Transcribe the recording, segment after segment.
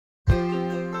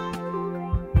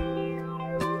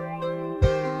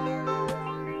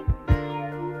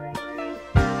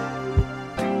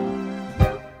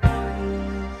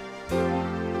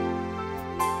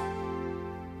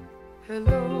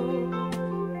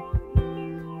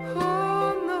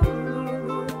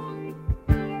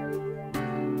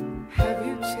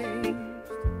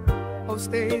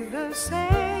stay the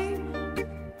same.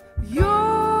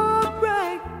 Your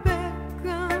bright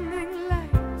beckoning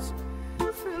lights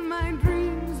fill my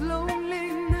dreams, lonely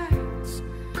nights.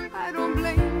 I don't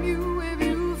blame you if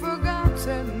you've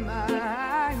forgotten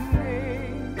my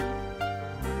name.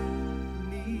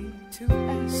 Need to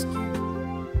ask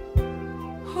you,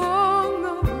 oh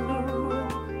no,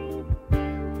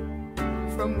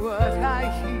 from what I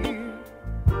hear,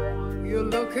 you're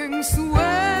looking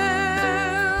swell.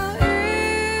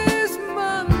 Is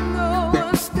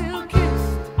Manoa still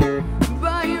kissed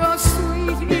by your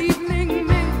sweet evening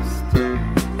mist?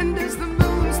 And does the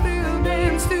moon still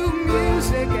dance to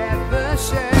music at the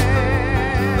Shell?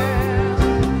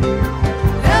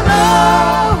 Hello,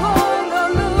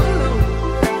 Honolulu,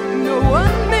 no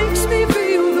one makes me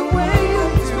feel the way you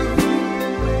do.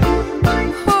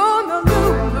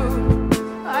 Honolulu,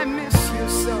 I miss you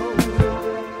so.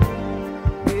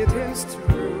 It is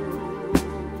true,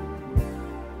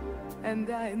 and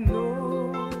I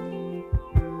know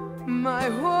my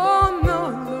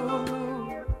Honolulu,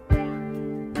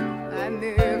 I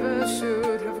never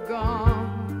should have gone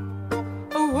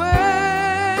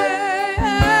away.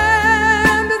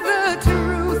 And the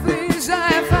truth is, I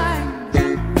find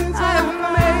I've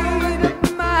made up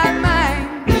my mind.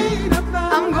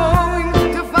 I'm going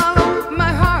to follow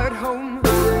my heart home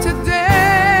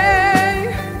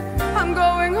today. I'm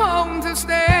going home to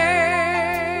stay.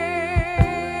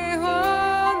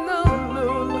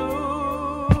 Honolulu.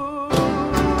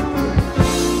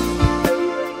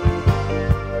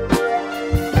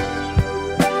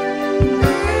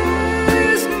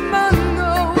 Is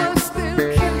Manoa still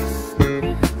kissed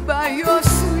by your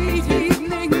sweet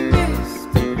evening mist?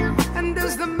 And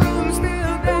does the moon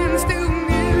still dance to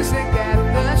music at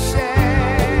the Shell?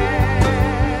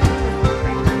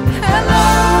 Hello,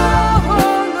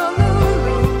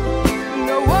 Honolulu,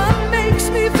 no one makes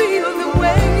me feel the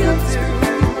way you do.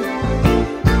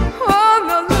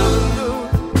 Honolulu,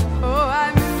 oh, I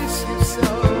miss you so.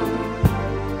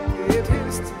 It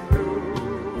is true,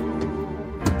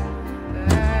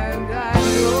 and I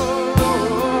know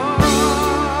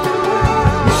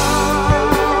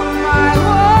my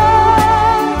Honolulu,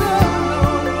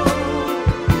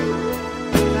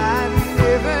 I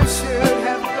never should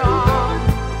have gone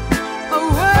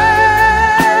away.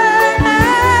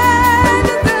 And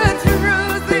the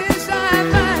truth is, I've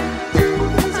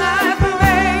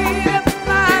made up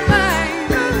my mind.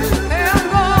 They're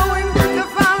going to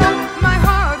follow my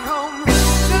heart home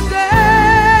today.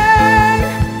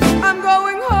 I'm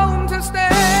going home to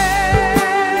stay.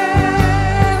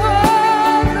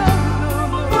 Honolulu,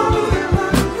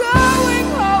 going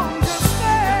home to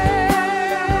stay.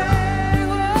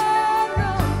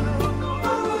 Honolulu,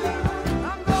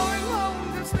 I'm going home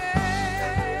to stay.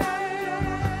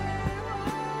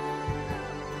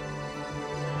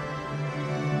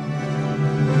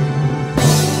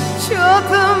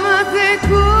 Chotomate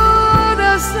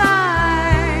kudasai.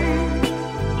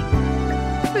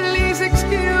 Please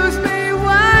excuse me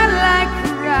while I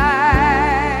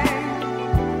cry.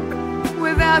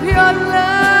 Without your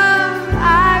love,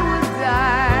 I would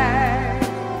die.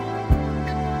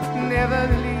 Never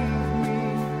leave me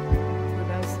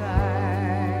kudasai.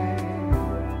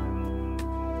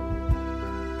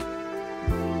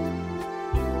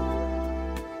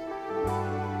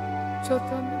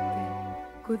 Chotomate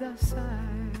kudasai.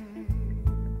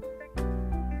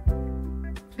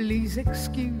 Please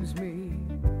excuse me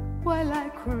while I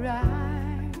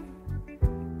cry.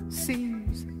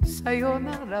 Seems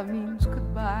sayonara means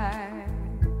goodbye,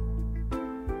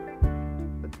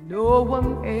 but no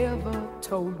one ever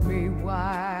told me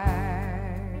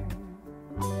why.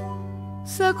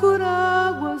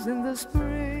 Sakura was in the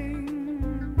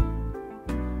spring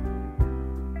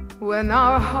when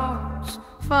our hearts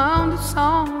found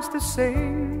songs to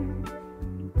sing.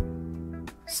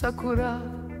 Sakura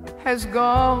has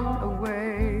gone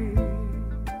away,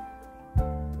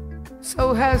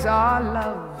 so has our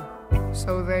love,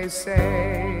 so they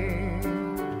say.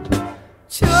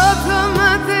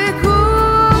 Chotomate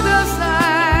kudasai.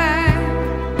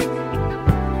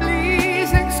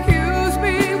 Please excuse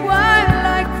me while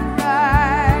I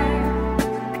cry.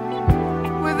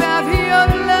 Without your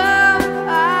love,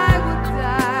 I would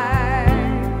die.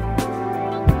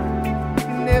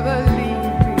 Never leave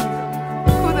me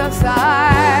kudasai.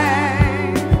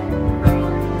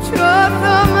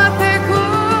 Chotomate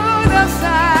kudasai.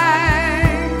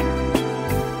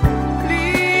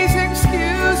 Please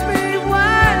excuse me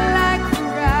while I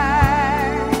cry.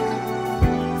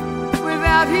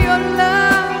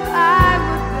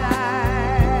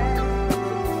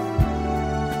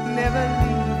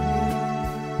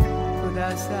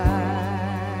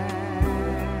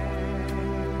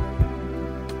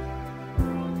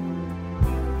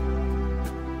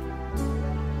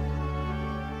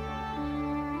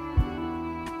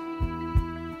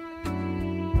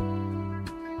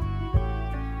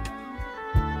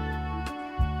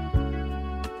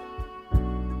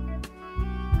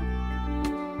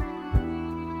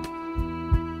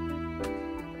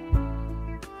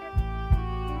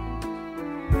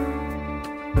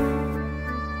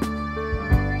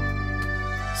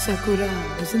 Sakura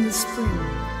was in the spring,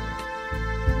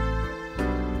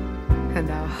 and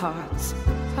our hearts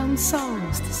found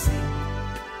songs to sing.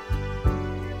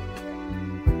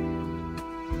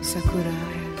 Sakura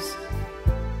has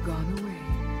gone away,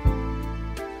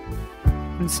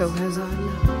 and so has our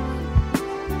love.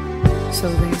 So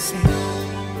they say,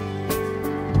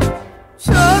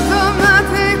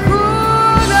 Chotomate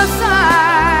kudasai.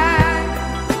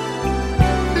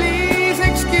 Please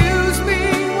excuse me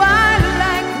while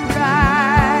I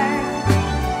cry.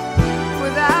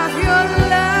 Without your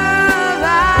love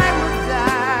I would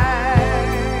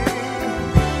die.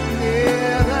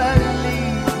 Never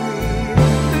leave me,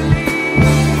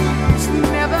 please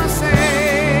never say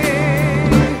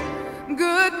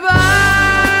goodbye.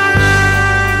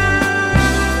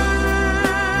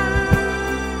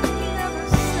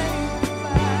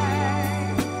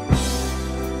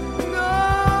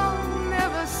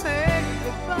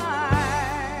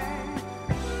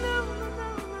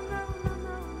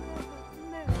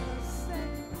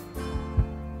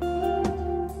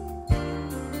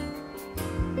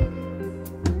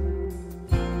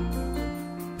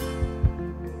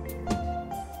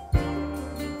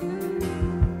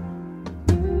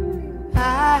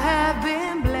 I have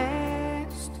been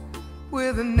blessed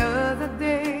with another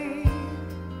day.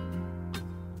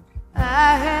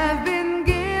 I have been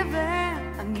given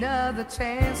another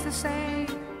chance to say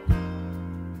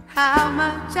how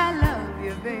much I love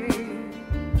you, babe.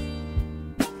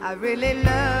 I really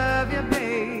love you,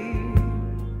 babe.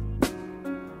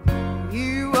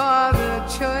 You are the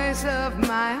choice of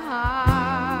my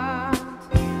heart.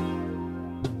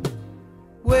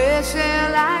 Where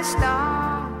shall I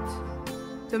start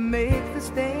to make this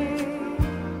day?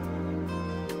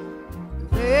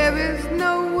 There is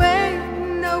no way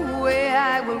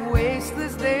I will waste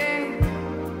this day.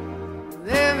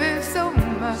 There is so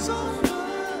much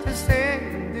to say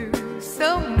and do,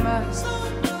 so much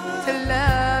to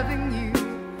loving you.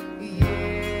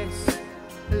 Yes,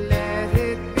 let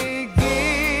it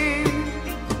begin,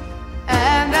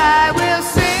 and I will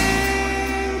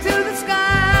sing to the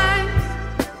skies,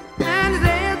 and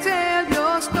they'll tell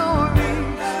your story.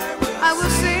 I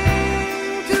will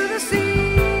sing to the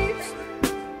seas,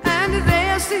 and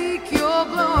they'll seek your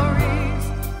glories,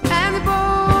 and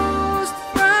boast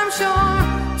from shore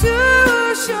to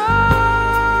shore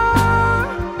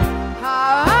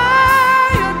how I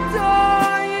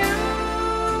adore you,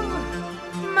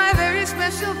 my very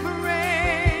special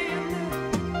friend.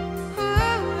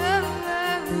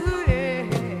 Ooh,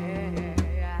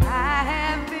 yeah. I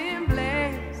have been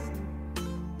blessed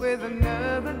with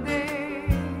another day.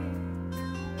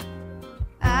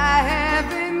 I have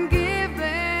been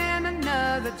given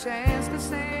another chance to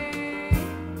say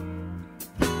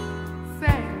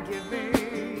thank you,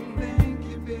 babe. Thank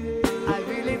you, babe. I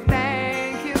really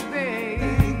thank you, babe.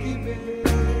 Thank you, babe.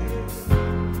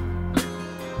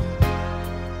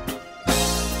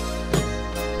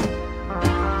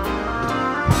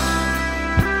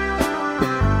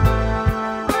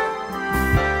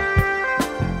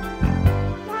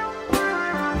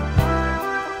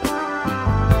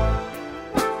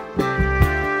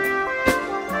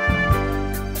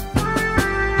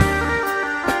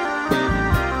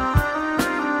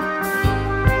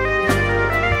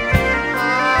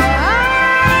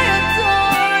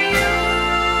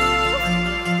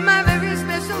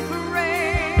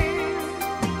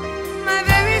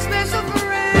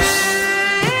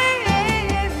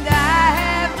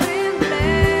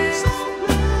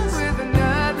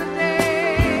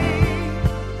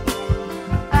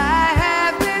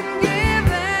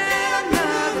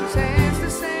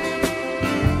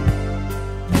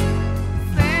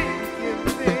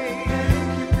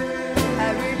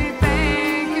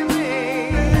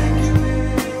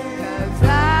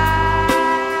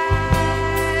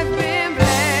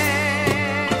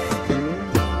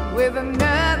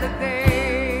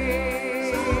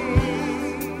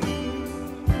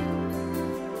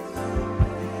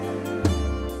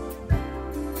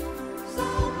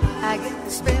 I get to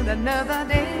spend another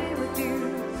day with you.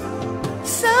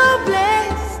 So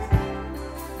blessed.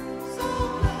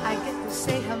 I get to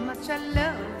say how much I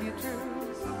love you, true.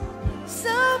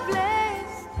 So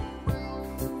blessed.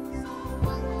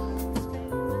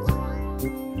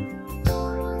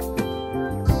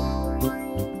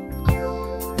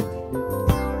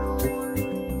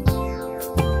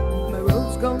 My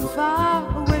road's gone far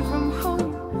away from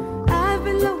home. I've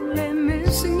been lonely,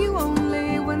 missing you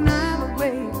only when I'm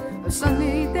away. A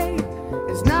sunny day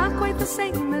is not quite the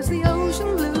same as the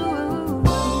ocean blue.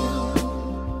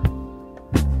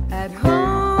 At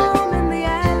home in the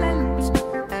islands,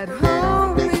 at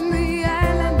home in the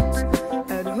islands,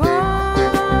 at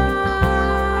home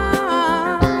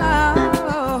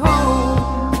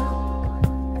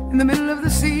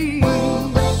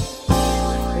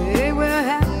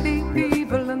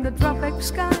the tropic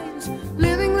skies,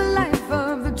 living the life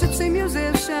of the gypsy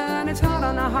musician. It's hard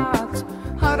on our hearts,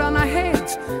 hard on our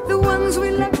heads. The ones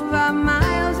we love are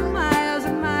miles and miles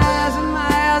and miles and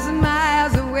miles and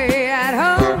miles away. At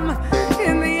home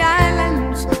in the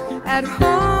islands, at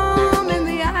home in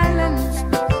the islands,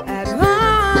 at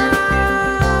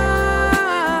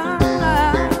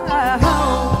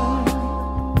home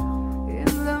in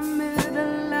the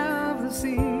middle of the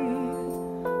sea.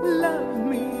 Love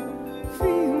me,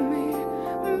 feel me,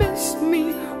 miss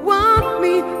me, want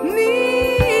me,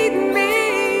 need me.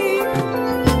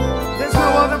 There's no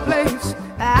other place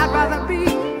I'd rather be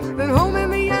than home in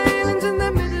the islands in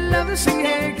the middle of the sea.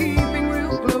 Hey, keeping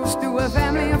real close to a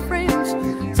family of friends,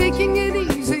 taking it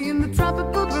easy in the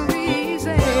tropical breezes.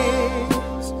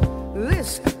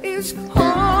 This is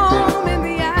home in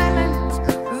the islands.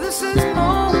 This is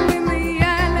home in the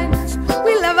islands.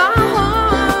 We love our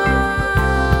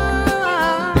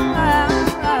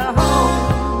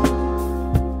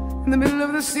home in the middle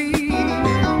of the sea.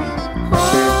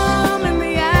 Home in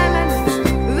the islands.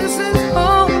 This is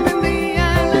home in the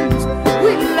islands.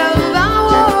 We love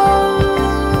our home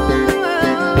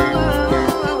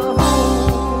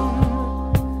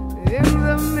in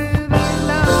the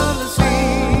middle of the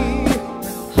sea.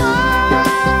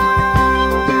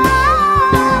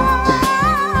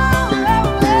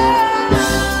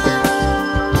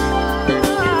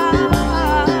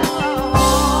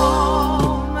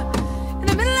 Home in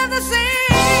the middle of the sea.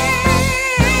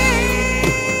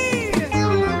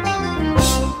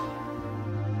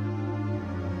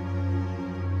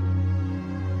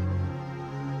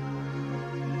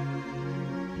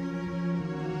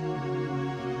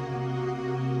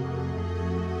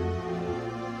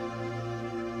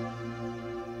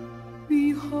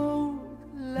 Behold,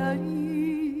 Laie,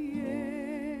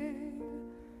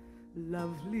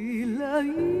 lovely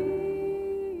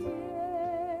Laie,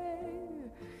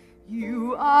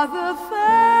 you are the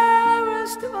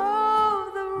fairest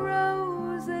of the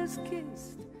roses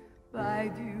kissed by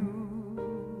dew.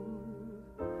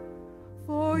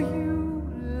 For you,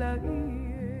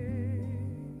 Laie,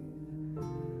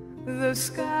 the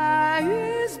sky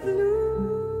is blue.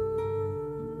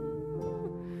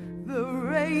 The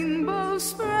rainbows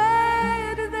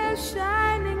spread their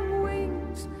shining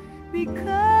wings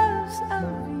because of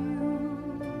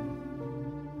you.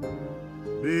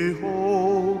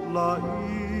 Behold,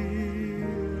 Laie,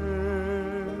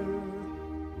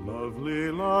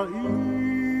 lovely Laie,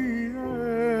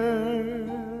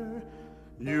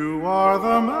 you are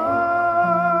the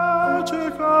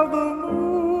magic of the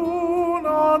moon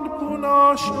on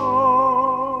Puna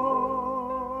shore.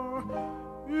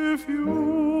 If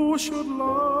you should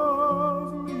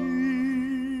love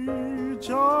me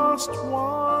just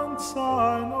once,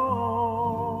 I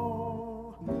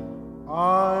know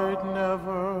I'd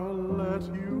never let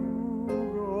you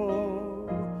go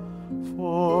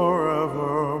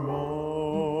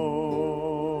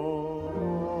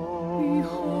forevermore.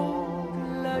 Behold,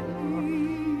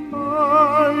 Laie, I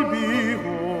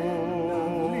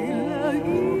behold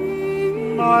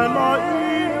Laie, my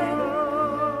Laie.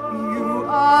 you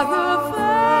are the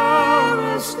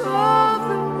fairest of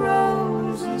the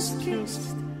roses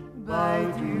kissed by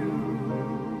dew.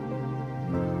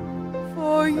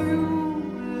 For you,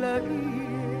 Laie,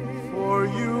 For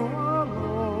you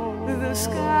alone, the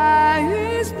sky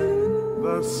is blue.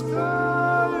 the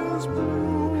sky is blue.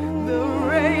 The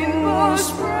rainbows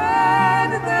spread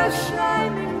their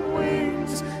shining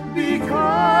wings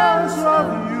because of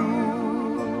you.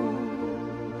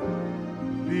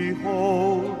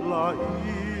 Behold, Laie,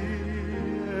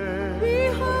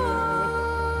 Behold,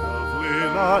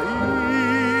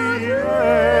 lovely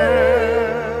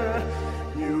Laie,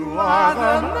 you are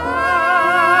the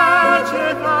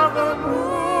magic of the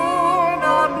moon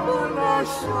on Puna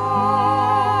shore.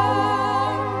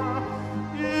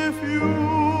 If you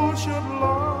should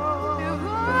love if I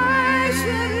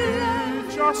should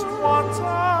love just one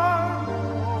time,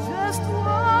 just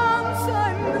once, I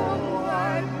know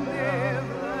I'd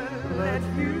never let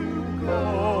you go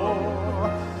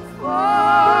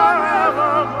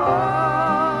forevermore.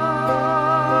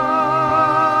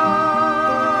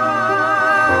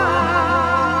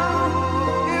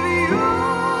 If you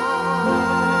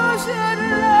should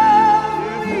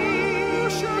love me,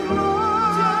 just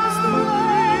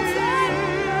once, I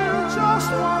know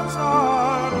just once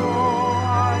I know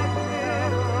I'd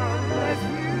never let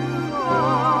you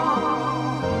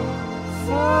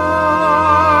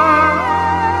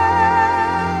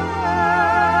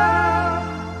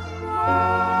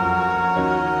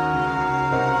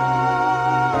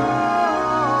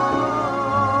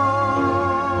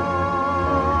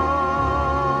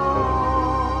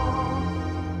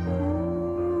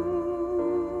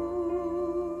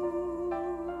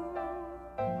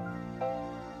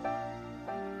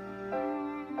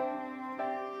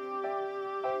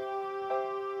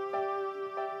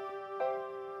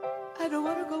I don't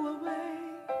want to go away.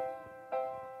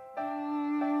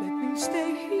 Let me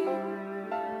stay here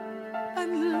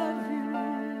and love you.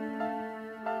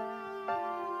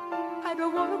 I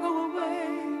don't want to go away,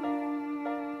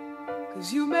 'cause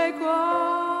you make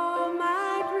all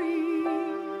my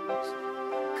dreams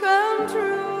come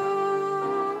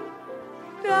true.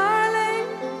 Darling,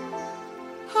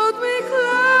 hold me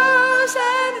close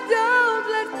and don't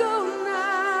let go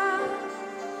now.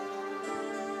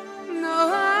 No,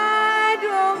 I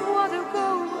don't want to go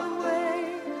away.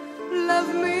 Love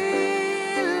me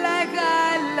like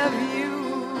I love you.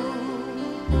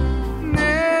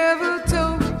 Never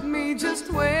told me just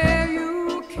where you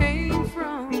came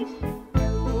from,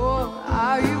 or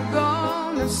are you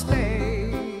gonna stay?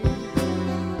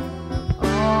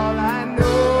 All I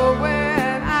know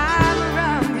when I'm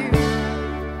around you,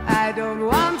 I don't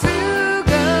want to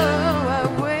go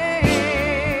away.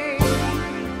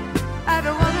 I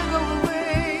don't want to go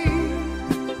away.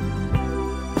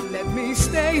 Let me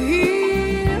stay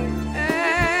here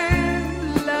and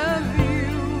love you.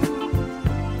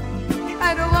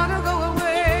 I don't want to go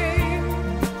away,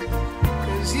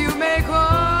 'cause you make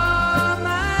all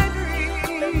my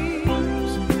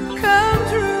dreams come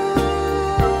true.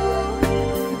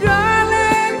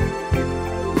 Darling,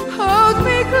 hold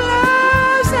me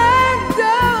close and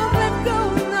don't let go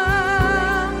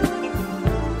now.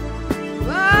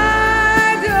 I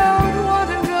don't want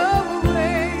to go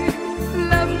away.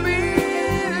 Love me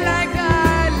like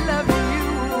I love you.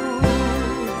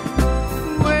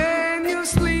 When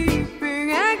you're sleeping,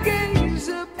 I gaze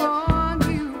upon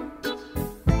you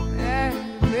and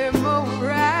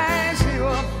memorize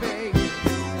your face.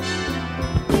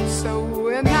 So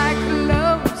when I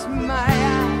close my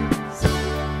eyes,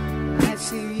 I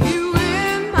see you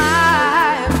in my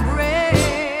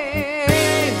embrace.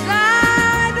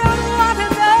 I don't want to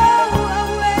go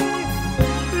away.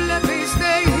 Let me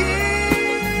stay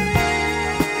here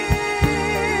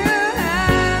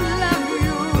and love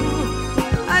you.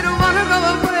 I don't want to go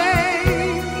away,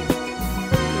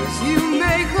 'cause you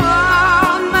make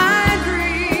all my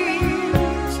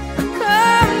dreams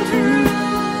come true.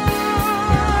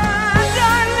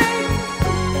 Darling,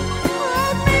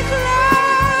 hold me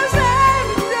close and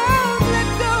don't let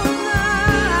go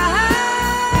now.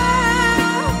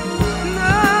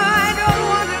 No, I don't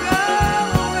want to go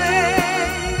away.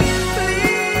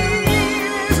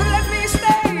 Please let me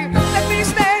stay. Let me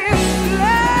stay.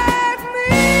 Let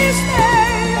me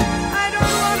stay. I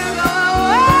don't want to go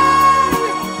away.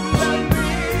 Love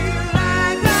me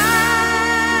like I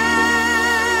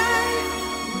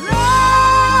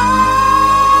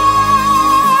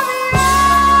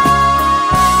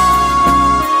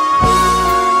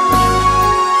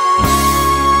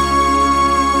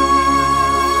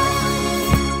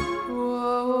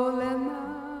Olena,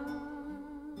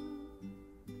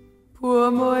 pua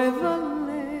moe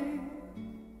vale,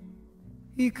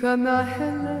 ika na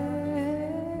hele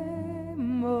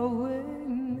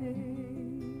moene,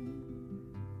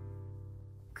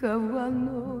 ka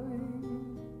wanoi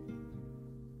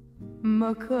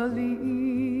makali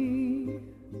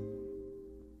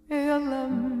e ala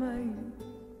mai,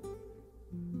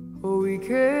 o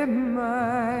ike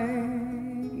mai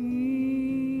I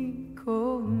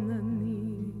konani.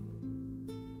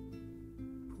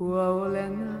 Pua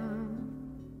olena,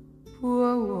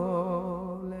 pua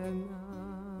olena.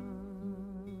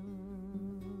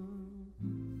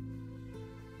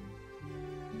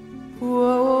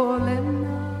 Pua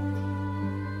olena,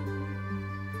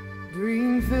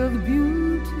 dream-filled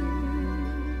beauty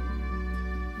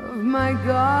of my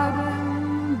garden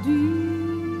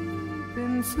deep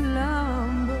in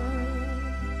slumber,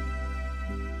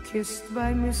 kissed by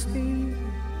misty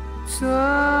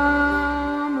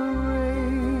summer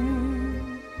rain.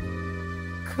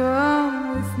 Come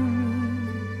with me,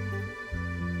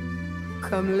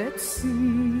 come let's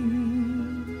see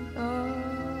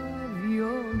of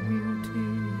your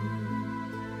beauty.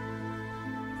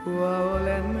 Pua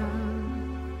olena,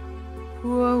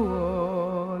 pua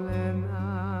olena.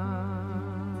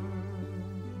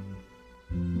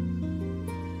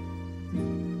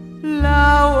 La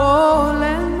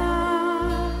olena,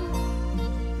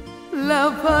 la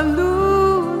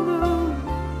palulu,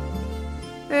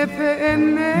 e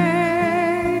peene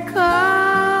ka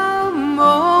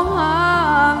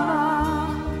mohala,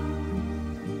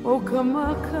 o ka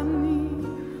makani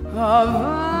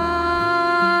Havana,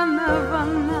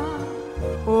 Havana,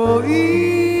 o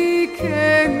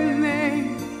ike nei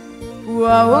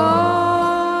pua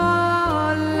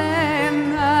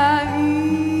olena I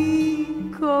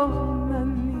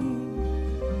konani.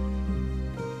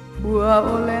 Pua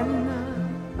olena,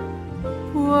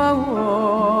 pua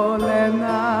olena.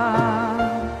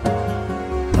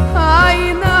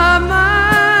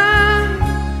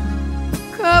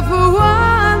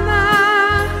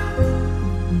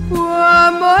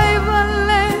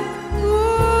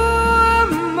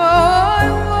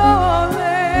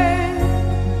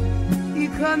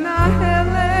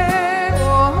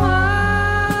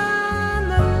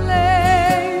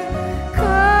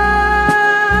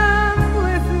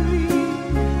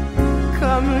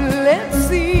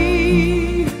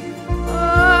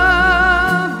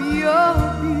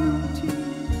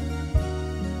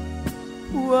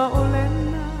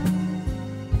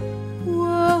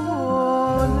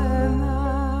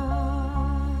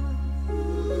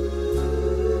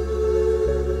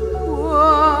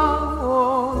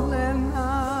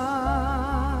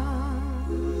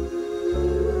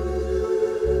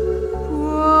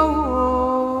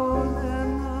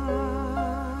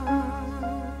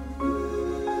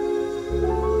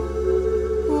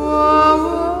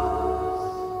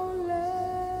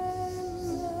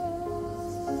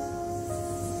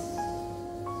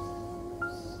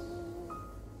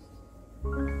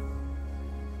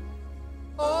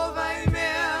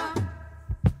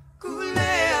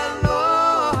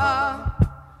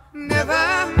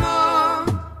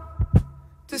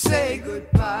 say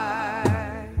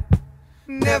goodbye,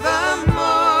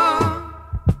 nevermore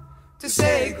to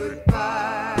say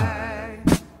goodbye.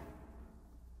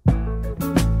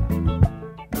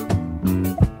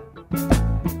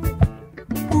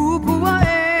 Upua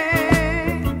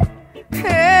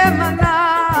he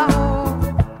manao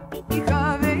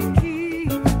ikaveki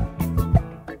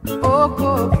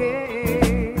okoke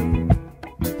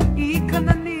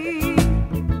ikanani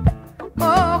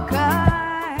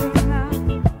okaina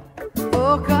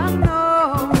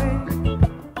okanoe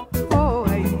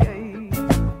oai ai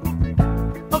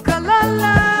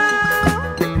okalala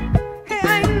he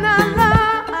ainala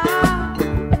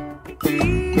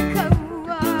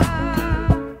ikaua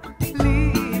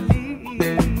lili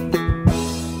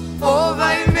o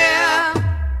vai mea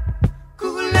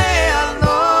kule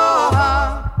aloha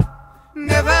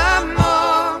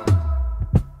nevermore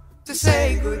to say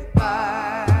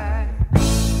goodbye,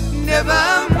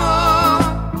 nevermore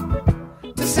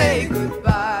to say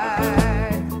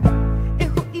goodbye. E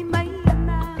ho'i mai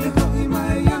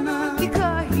ana, i ka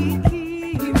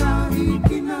hikina,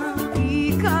 i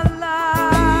ka la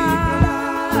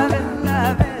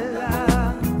vela,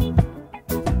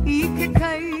 i ke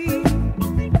kai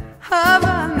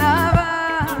Havana,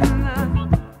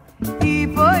 i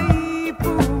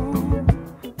poipu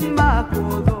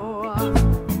makodoa.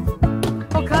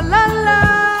 O kalala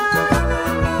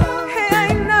he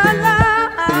ainala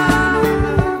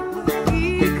i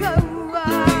kaua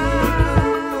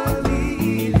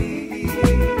lili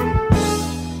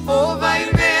o vai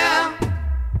mea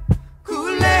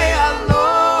kule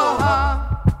aloha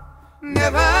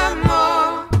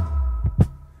nevermore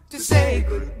to say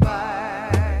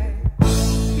goodbye,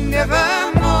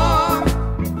 nevermore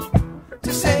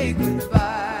to say goodbye.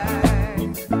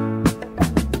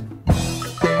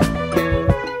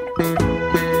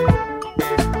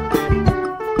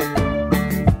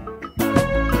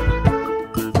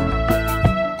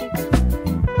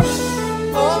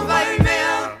 O vai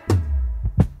mea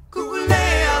kule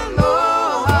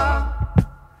aloha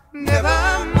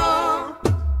nevermore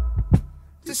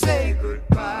to say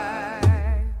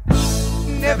goodbye,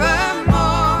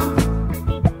 nevermore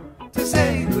to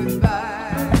say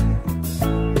goodbye.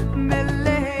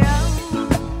 Melea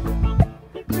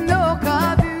no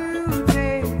kabute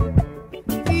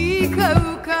i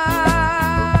kauka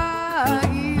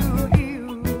iu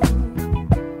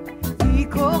i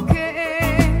koke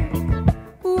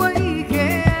ua i ke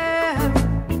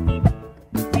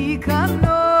i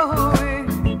kanoe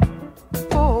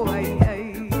o ai ai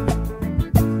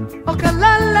o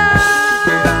kalala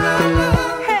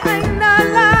he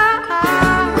ainala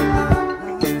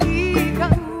i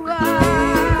kaua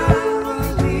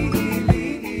lili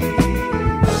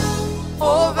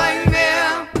o vai mea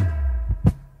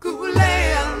kule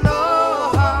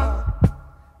aloha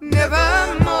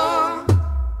nevermore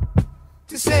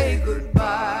to say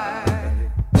goodbye,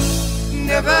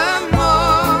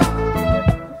 nevermore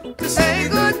to say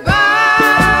goodbye.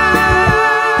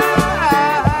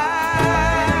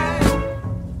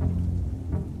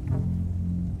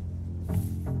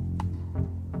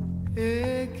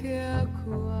 E ke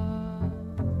akua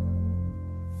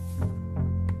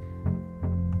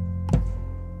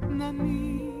nani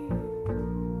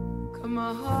ka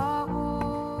mahao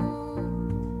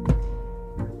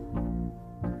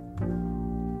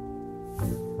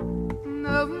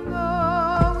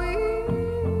Naui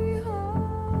hana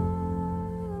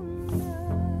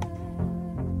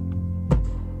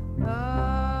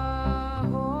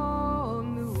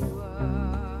ahonua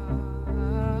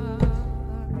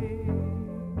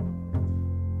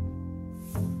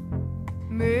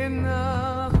mena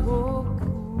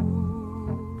hoku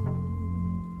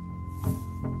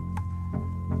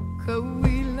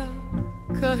kawila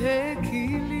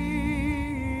kahekili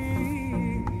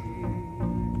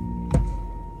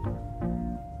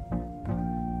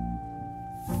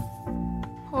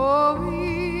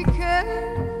Hoi ke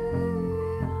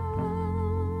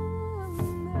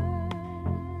ana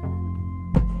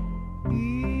i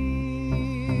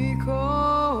ko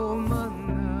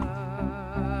mana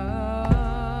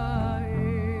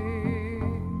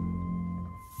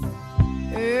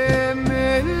e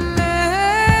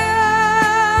melea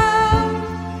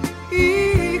i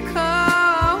ka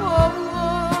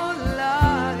ho'olae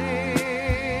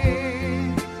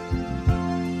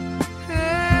he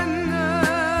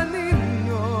nani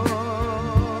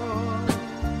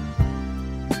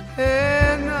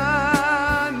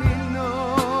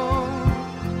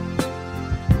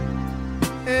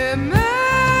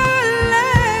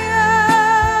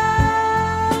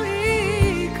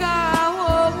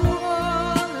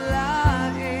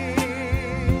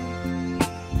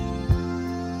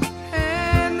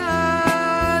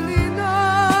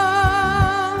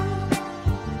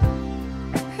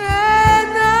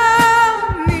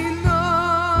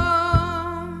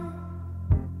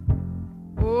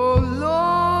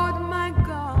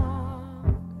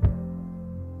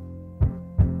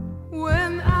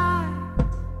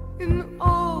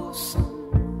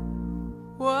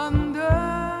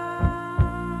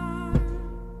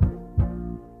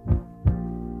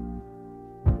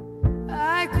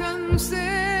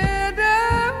consider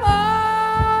all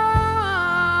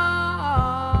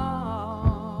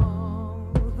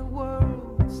the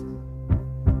worlds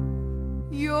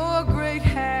your great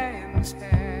hands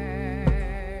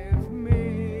have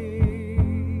made.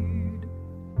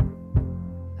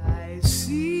 I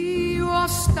see your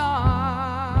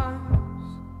stars,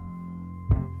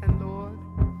 and Lord,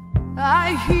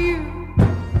 I hear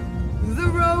the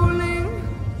rolling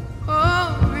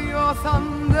of your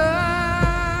thunder.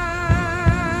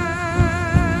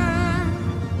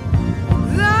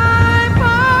 Thy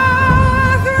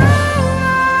power throughout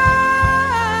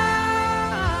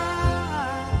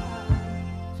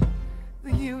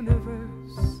the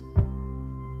universe,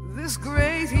 this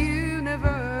great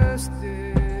universe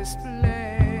displayed.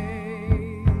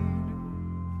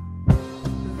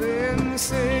 Then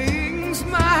sings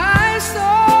my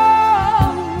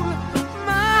soul,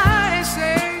 my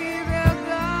Savior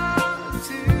God,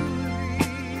 to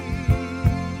thee.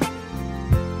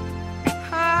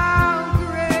 How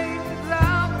great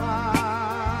thou art,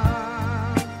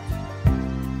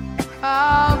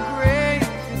 how great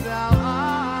thou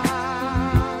art.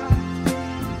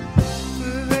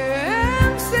 Then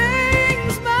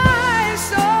sings my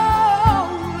soul,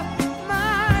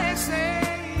 my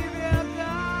Savior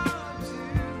God, to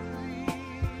thee.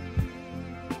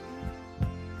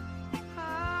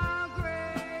 How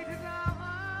great thou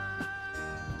art.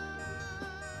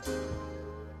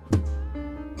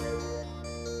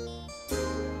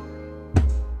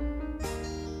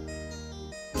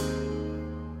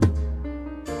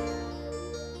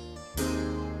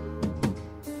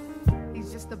 He's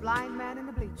just a blind man in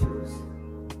the bleachers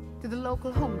to the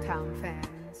local hometown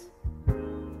fans.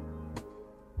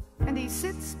 And he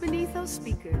sits beneath those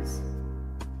speakers,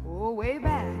 oh, way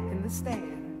back in the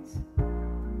stands.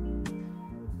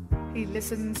 He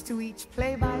listens to each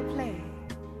play-by-play,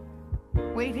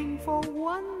 waiting for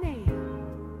one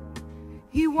name.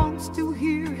 He wants to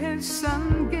hear his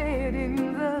son get in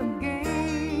the game.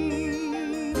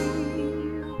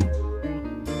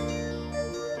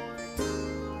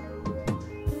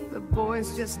 The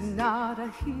boy's just not a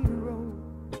hero,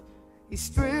 he's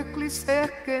strictly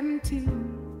second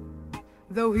team.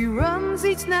 Though he runs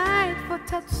each night for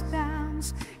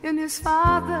touchdowns in his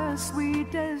father's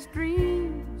sweetest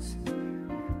dreams.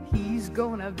 He's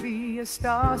gonna be a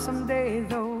star someday,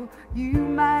 though you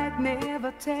might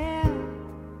never tell.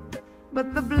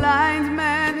 But the blind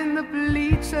man in the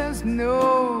bleachers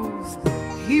knows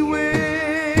he will.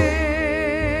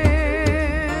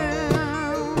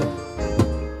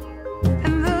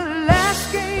 And the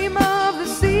last game of the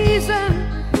season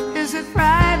is a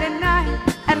Friday night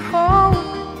at home,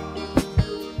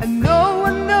 and no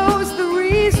one knows the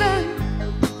reason,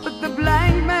 but the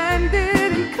blind man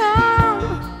didn't come.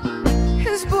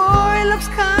 His boy looks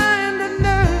kinda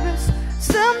nervous,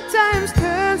 sometimes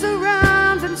turns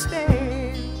around and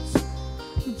stares,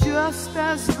 just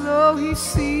as though he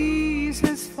sees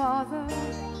his father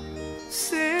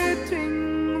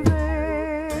sitting there.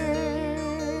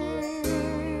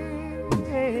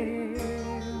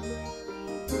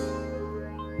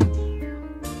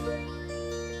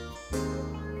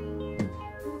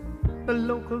 The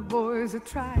local boys are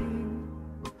trying,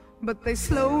 but they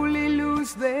slowly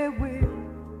lose their will.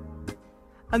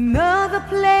 Another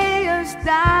player's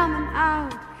down and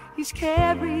out, he's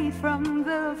carried from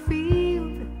the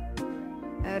field.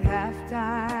 At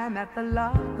halftime at the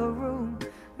locker room,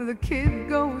 the kid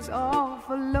goes off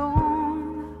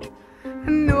alone,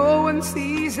 and no one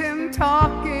sees him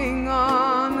talking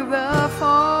on the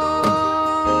phone.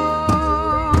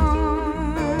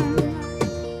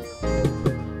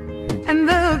 And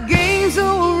the game's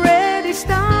already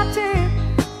started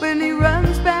when he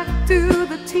runs back to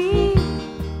the team,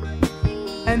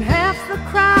 and half the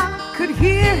crowd could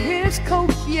hear his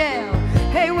coach yell,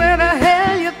 "Hey, where the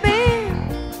hell you been?"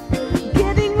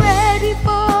 Getting ready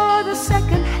for the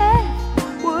second half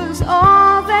was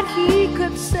all that he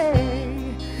could say.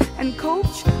 And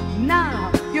coach,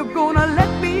 now you're gonna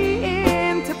let me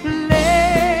in to play.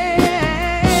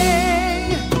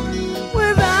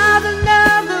 Without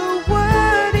another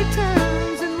word, he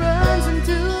turns and runs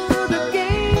into the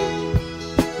game.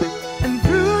 And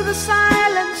through the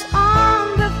silence on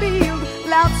the field,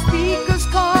 loudspeakers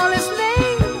call his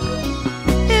name.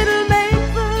 It'll make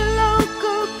the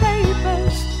local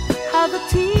papers how the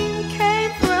team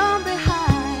came from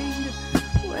behind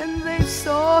when they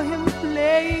saw him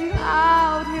playing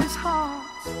out his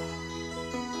heart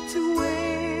to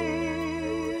win.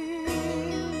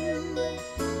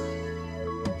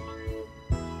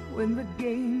 When the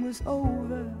game was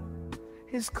over,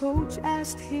 his coach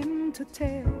asked him to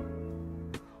tell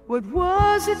What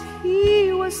was it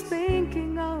he was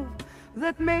thinking of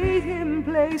that made him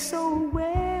play so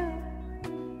well?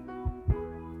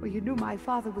 Well, you knew my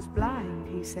father was blind,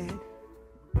 he said.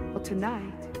 Well,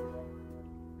 tonight,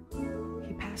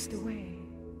 he passed away.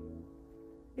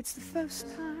 It's the first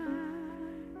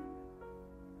time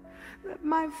that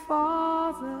my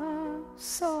father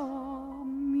saw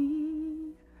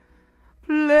me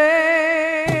play.